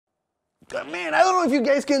Man, I don't know if you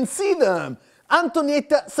guys can see them.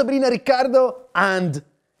 Antonietta, Sabrina, Riccardo, and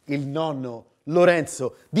il nonno,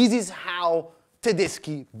 Lorenzo. This is how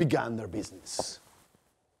Tedeschi began their business.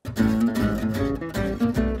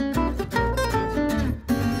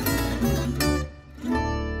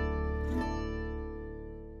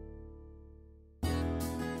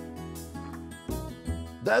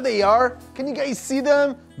 There they are. Can you guys see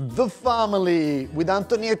them? The family with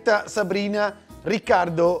Antonietta, Sabrina,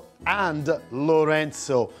 Riccardo, and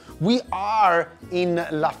Lorenzo. We are in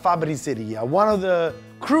La Fabriseria, one of the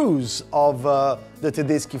crews of the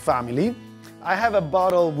Tedeschi family. I have a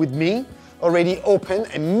bottle with me, already open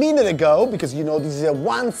a minute ago, because you know this is a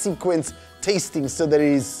one sequence tasting, so there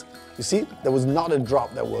is, you see, there was not a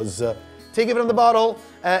drop that was taken from the bottle.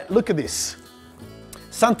 Look at this.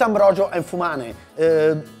 Sant'Ambrogio and Fumane.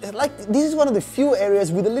 This is one of the few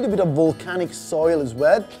areas with a little bit of volcanic soil as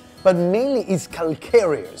well, but mainly it's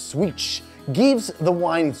calcareous, which gives the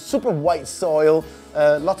wine its super white soil,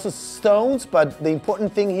 lots of stones, but the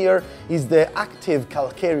important thing here is the active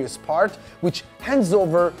calcareous part, which hands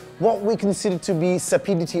over what we consider to be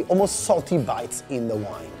sapidity, almost salty bites in the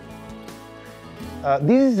wine.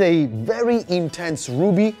 This is a very intense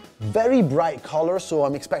ruby, very bright color, so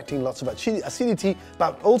I'm expecting lots of acidity,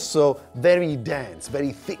 but also very dense,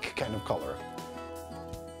 very thick kind of color.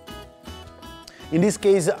 In this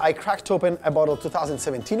case, I cracked open a bottle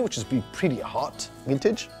 2017, which is pretty hot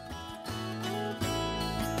vintage.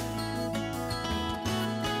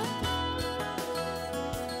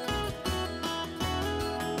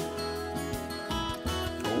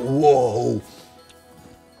 Whoa!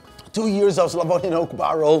 2 years of Slavonian oak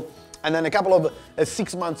barrel, and then a couple of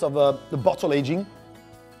 6 months of the bottle aging.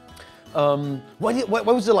 What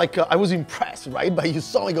was it like? I was impressed, right? But you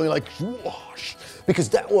saw me going like, whoosh, because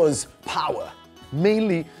that was power.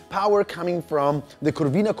 Mainly power coming from the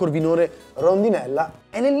Corvina, Corvinone, Rondinella,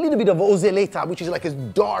 and a little bit of Oseleta, which is like a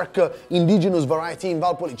dark indigenous variety in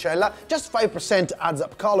Valpolicella. Just 5% adds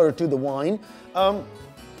up color to the wine.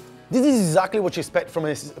 This is exactly what you expect from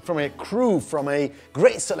a crew, from a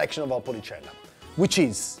great selection of Valpolicella, which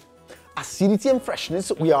is acidity and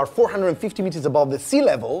freshness. We are 450 meters above the sea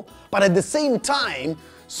level, but at the same time,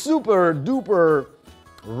 super duper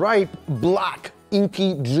ripe, black,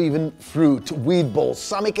 inky driven fruit with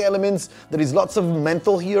balsamic elements. There is lots of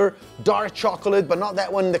menthol here, dark chocolate, but not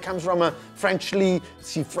that one that comes from a freshly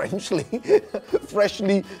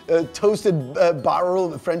toasted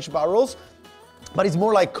barrel, French barrels. But it's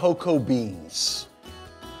more like cocoa beans.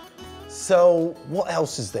 So what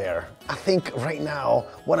else is there? I think right now,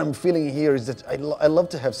 what I'm feeling here is that I love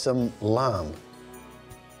to have some lamb.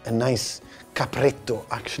 A nice capretto,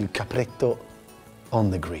 actually capretto on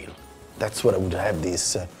the grill. That's what I would have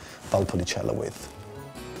this Valpolicella with.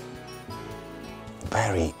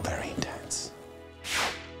 Very, very intense.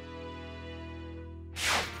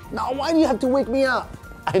 Now, why do you have to wake me up?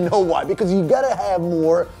 I know why, because you gotta have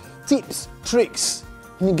more tips, tricks,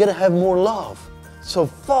 and you gotta have more love. So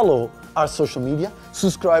follow our social media,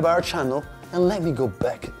 subscribe our channel, and let me go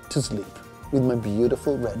back to sleep with my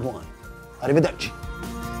beautiful red wine. Arrivederci.